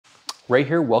Right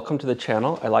here, welcome to the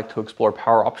channel. I like to explore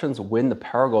power options when the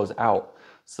power goes out.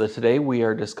 So today we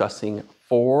are discussing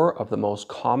 4 of the most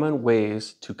common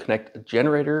ways to connect a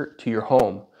generator to your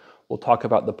home. We'll talk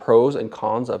about the pros and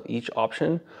cons of each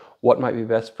option, what might be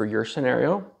best for your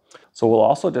scenario. So we'll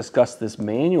also discuss this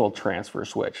manual transfer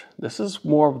switch. This is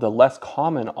more of the less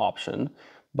common option,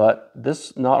 but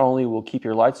this not only will keep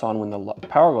your lights on when the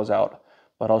power goes out,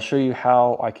 but I'll show you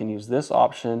how I can use this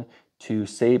option to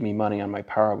save me money on my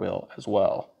power bill as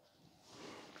well.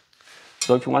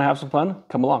 So if you want to have some fun,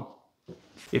 come along.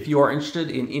 If you are interested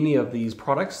in any of these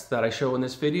products that I show in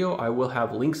this video, I will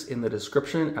have links in the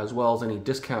description as well as any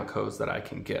discount codes that I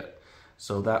can get.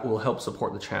 So that will help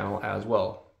support the channel as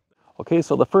well. Okay,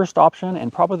 so the first option,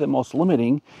 and probably the most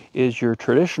limiting, is your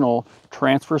traditional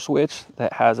transfer switch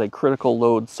that has a critical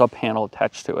load subpanel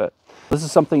attached to it. This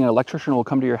is something an electrician will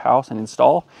come to your house and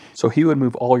install. So he would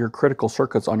move all your critical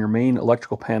circuits on your main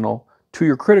electrical panel to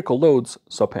your critical loads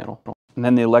subpanel. And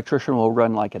then the electrician will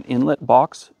run like an inlet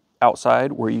box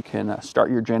outside where you can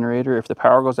start your generator. If the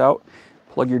power goes out,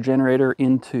 plug your generator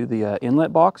into the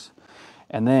inlet box,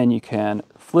 and then you can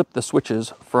flip the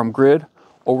switches from grid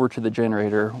over to the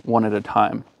generator one at a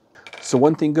time. So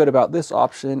one thing good about this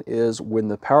option is when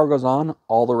the power goes on,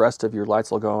 all the rest of your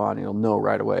lights will go on and you'll know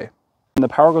right away. When the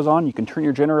power goes on, you can turn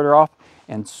your generator off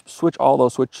and switch all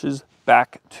those switches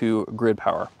back to grid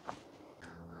power.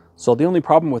 So the only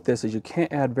problem with this is you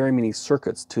can't add very many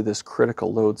circuits to this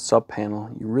critical load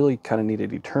subpanel. You really kind of need to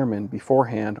determine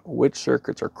beforehand which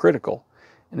circuits are critical.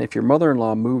 And if your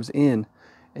mother-in-law moves in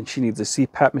and she needs a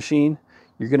CPAP machine,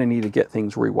 you're going to need to get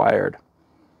things rewired.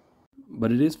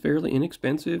 But it is fairly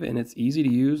inexpensive and it's easy to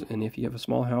use, and if you have a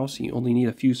small house, you only need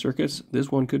a few circuits,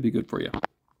 this one could be good for you.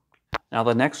 Now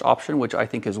the next option, which I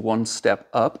think is one step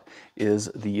up, is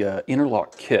the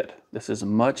Interlock Kit. This is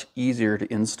much easier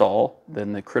to install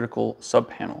than the critical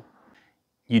subpanel.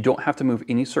 You don't have to move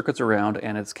any circuits around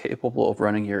and it's capable of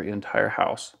running your entire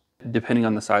house, depending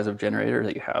on the size of generator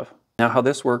that you have. Now how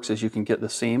this works is you can get the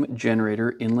same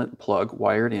generator inlet plug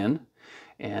wired in,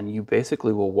 and you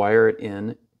basically will wire it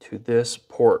in to this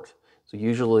port. So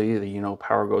usually the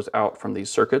power goes out from these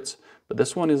circuits, but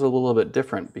this one is a little bit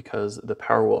different because the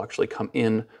power will actually come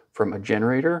in from a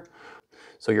generator.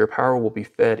 So your power will be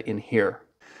fed in here.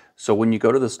 So when you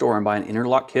go to the store and buy an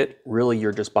Interlock Kit, really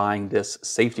you're just buying this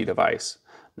safety device.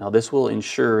 Now this will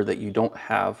ensure that you don't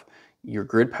have your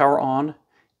grid power on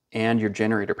and your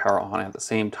generator power on at the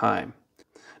same time.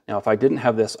 Now if I didn't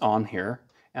have this on here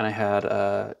and I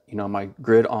had my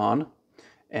grid on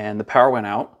and the power went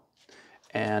out,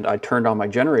 and I turned on my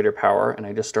generator power and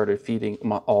I just started feeding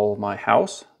all of my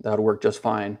house, that would work just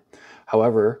fine.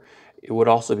 However, it would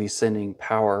also be sending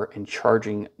power and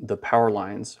charging the power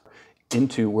lines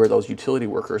into where those utility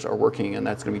workers are working, and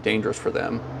that's going to be dangerous for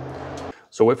them.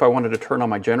 So if I wanted to turn on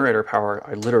my generator power,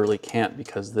 I literally can't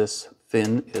because this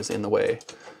fin is in the way.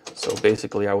 So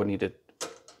basically I would need to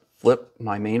flip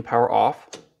my main power off,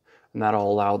 and that'll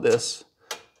allow this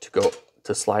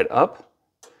to slide up,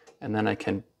 and then I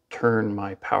can turn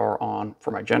my power on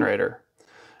for my generator.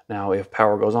 Now if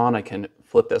power goes on, I can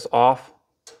flip this off,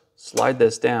 slide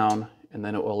this down, and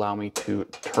then it will allow me to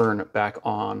turn back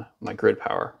on my grid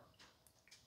power.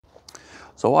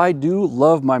 So I do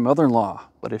love my mother-in-law,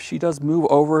 but if she does move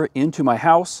over into my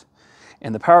house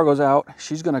and the power goes out,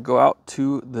 she's going to go out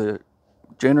to the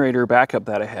generator backup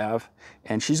that I have,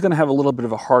 and she's going to have a little bit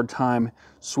of a hard time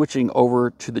switching over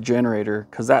to the generator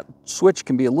because that switch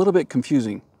can be a little bit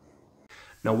confusing.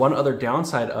 Now one other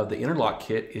downside of the Interlock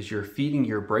Kit is you're feeding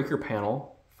your breaker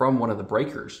panel from one of the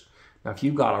breakers. Now if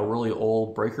you've got a really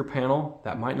old breaker panel,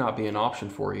 that might not be an option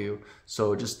for you.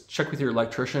 So just check with your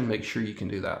electrician, make sure you can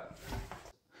do that.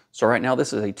 So right now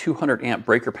this is a 200 amp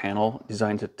breaker panel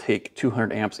designed to take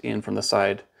 200 amps in from the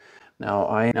side.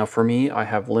 Now for me, I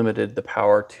have limited the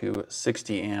power to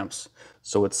 60 amps.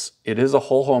 So it is a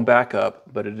whole home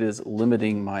backup, but it is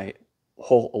limiting my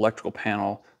whole electrical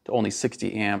panel to only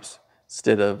 60 amps.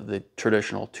 Instead of the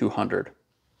traditional 200.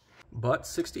 But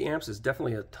 60 amps is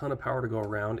definitely a ton of power to go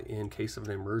around in case of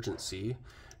an emergency.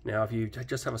 Now if you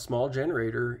just have a small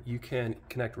generator, you can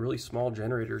connect really small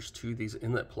generators to these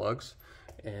inlet plugs,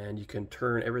 and you can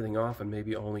turn everything off and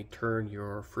maybe only turn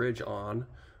your fridge on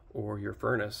or your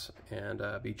furnace and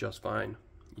be just fine.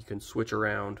 You can switch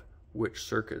around which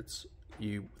circuits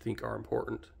you think are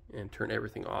important and turn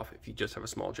everything off if you just have a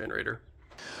small generator.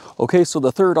 Okay, so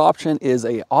the third option is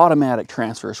a automatic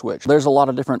transfer switch. There's a lot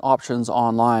of different options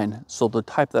online. So the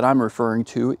type that I'm referring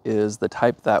to is the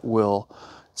type that will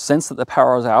sense that the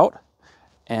power is out,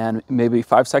 and maybe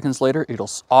 5 seconds later, it'll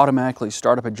automatically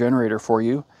start up a generator for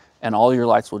you, and all your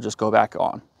lights will just go back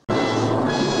on.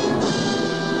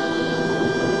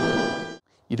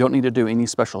 don't need to do any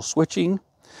special switching.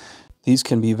 These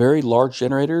can be very large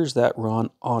generators that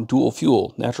run on dual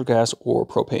fuel, natural gas or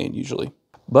propane usually.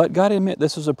 But gotta admit,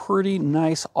 this is a pretty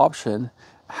nice option.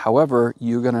 However,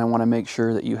 you're gonna wanna make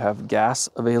sure that you have gas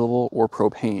available or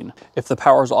propane. If the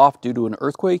power's off due to an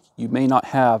earthquake, you may not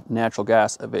have natural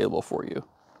gas available for you.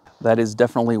 That is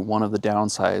definitely one of the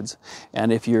downsides.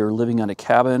 And if you're living in a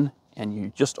cabin and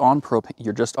you're just on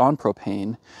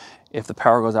propane, if the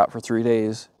power goes out for 3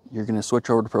 days, you're gonna switch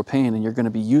over to propane and you're gonna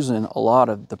be using a lot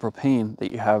of the propane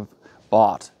that you have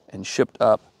bought and shipped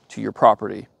up to your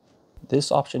property.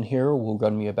 This option here will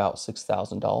run me about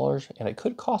 $6,000, and it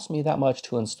could cost me that much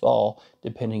to install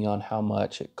depending on how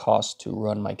much it costs to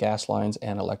run my gas lines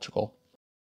and electrical.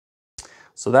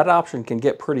 So that option can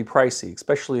get pretty pricey,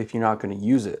 especially if you're not going to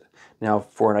use it. Now,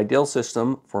 for an ideal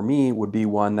system, for me, would be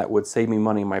one that would save me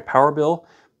money on my power bill,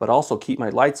 but also keep my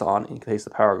lights on in case the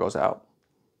power goes out.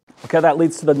 Okay, that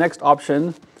leads to the next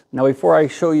option. Now, before I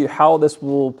show you how this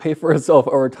will pay for itself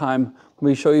over time, let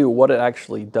me show you what it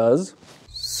actually does.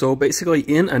 So basically,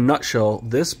 in a nutshell,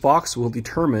 this box will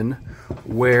determine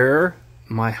where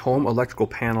my home electrical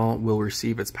panel will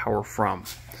receive its power from.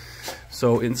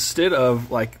 So instead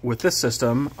of, like with this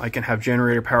system, I can have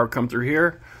generator power come through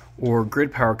here or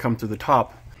grid power come through the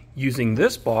top. Using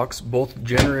this box, both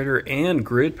generator and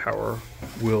grid power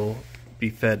will be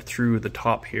fed through the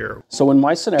top here. So in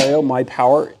my scenario, my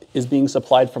power is being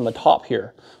supplied from the top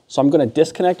here. So I'm going to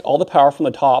disconnect all the power from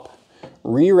the top,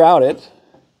 reroute it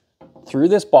through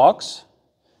this box,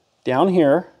 down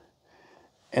here,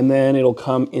 and then it'll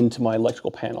come into my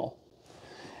electrical panel.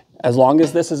 As long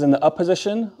as this is in the up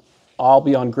position, I'll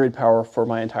be on grid power for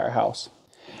my entire house.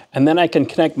 And then I can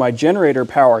connect my generator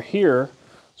power here,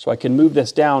 so I can move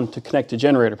this down to connect to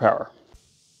generator power.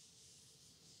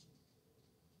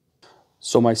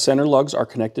 So my center lugs are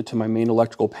connected to my main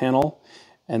electrical panel,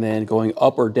 and then going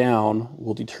up or down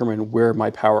will determine where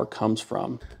my power comes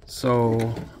from.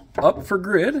 So up for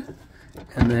grid,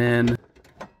 and then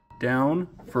down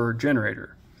for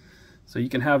generator. So you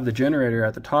can have the generator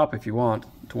at the top if you want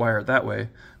to wire it that way,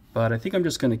 but I think I'm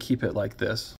just going to keep it like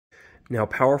this. Now,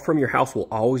 power from your house will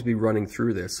always be running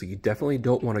through this, so you definitely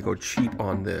don't want to go cheap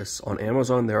on this. On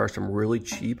Amazon, there are some really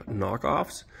cheap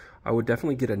knockoffs. I would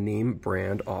definitely get a name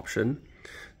brand option.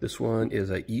 This one is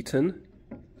a Eaton,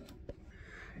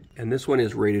 and this one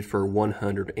is rated for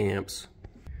 100 amps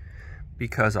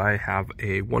because I have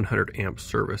a 100 amp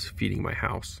service feeding my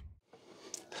house.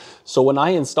 So when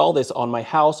I install this on my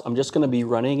house, I'm just going to be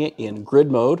running it in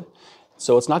grid mode.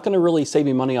 So it's not going to really save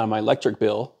me money on my electric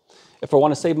bill. If I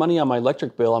want to save money on my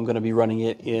electric bill, I'm going to be running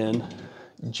it in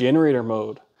generator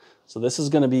mode. So this is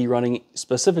going to be running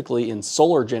specifically in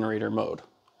solar generator mode,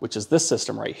 which is this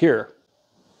system right here.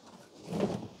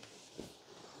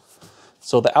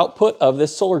 So the output of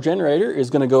this solar generator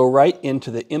is going to go right into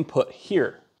the input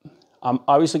here. I'm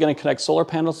obviously going to connect solar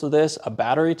panels to this, a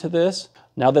battery to this.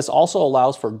 Now this also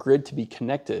allows for grid to be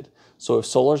connected. So if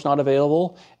solar's not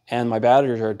available and my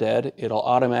batteries are dead, it'll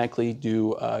automatically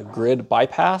do a grid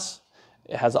bypass.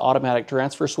 It has an automatic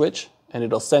transfer switch, and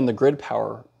it'll send the grid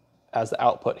power as the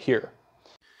output here.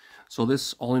 So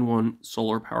this all-in-one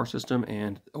solar power system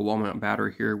and a wall-mount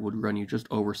battery here would run you just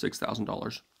over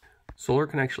 $6,000. Solar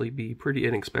can actually be pretty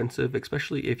inexpensive,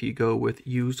 especially if you go with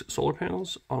used solar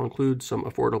panels. I'll include some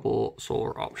affordable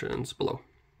solar options below.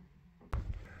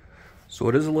 So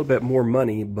it is a little bit more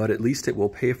money, but at least it will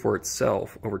pay for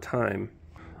itself over time,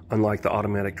 unlike the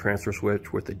automatic transfer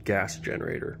switch with the gas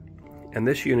generator. And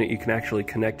this unit, you can actually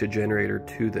connect a generator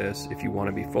to this if you want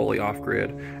to be fully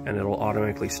off-grid, and it'll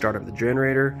automatically start up the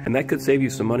generator. And that could save you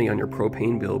some money on your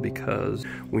propane bill, because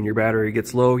when your battery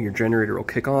gets low, your generator will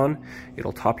kick on,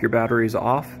 it'll top your batteries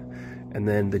off, and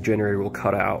then the generator will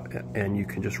cut out, and you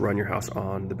can just run your house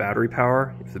on the battery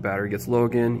power. If the battery gets low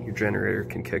again, your generator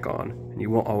can kick on, and you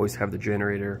won't always have the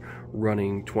generator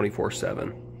running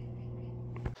 24/7.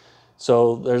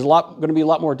 So there's going to be a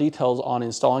lot more details on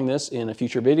installing this in a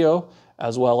future video,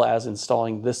 as well as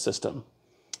installing this system.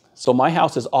 So my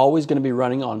house is always going to be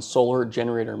running on solar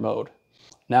generator mode.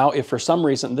 Now, if for some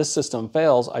reason this system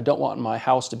fails, I don't want my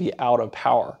house to be out of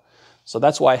power. So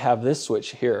that's why I have this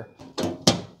switch here.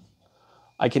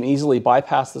 I can easily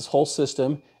bypass this whole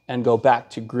system and go back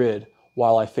to grid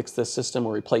while I fix this system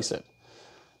or replace it.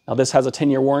 Now this has a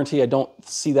 10-year warranty. I don't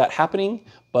see that happening,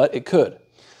 but it could.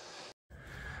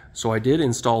 So I did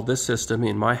install this system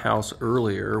in my house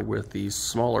earlier with these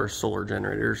smaller solar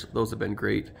generators. Those have been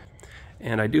great.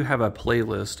 And I do have a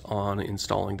playlist on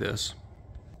installing this.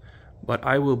 But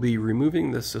I will be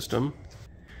removing this system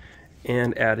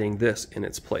and adding this in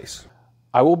its place.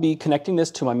 I will be connecting this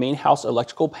to my main house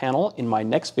electrical panel in my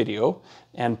next video,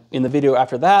 and in the video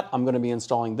after that, I'm going to be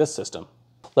installing this system.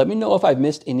 Let me know if I've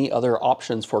missed any other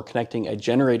options for connecting a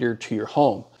generator to your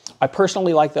home. I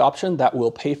personally like the option that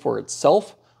will pay for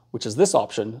itself, which is this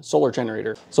option, solar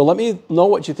generator. So let me know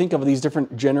what you think of these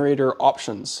different generator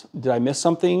options. Did I miss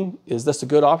something? Is this a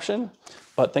good option?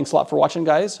 But thanks a lot for watching,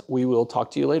 guys. We will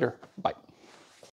talk to you later. Bye.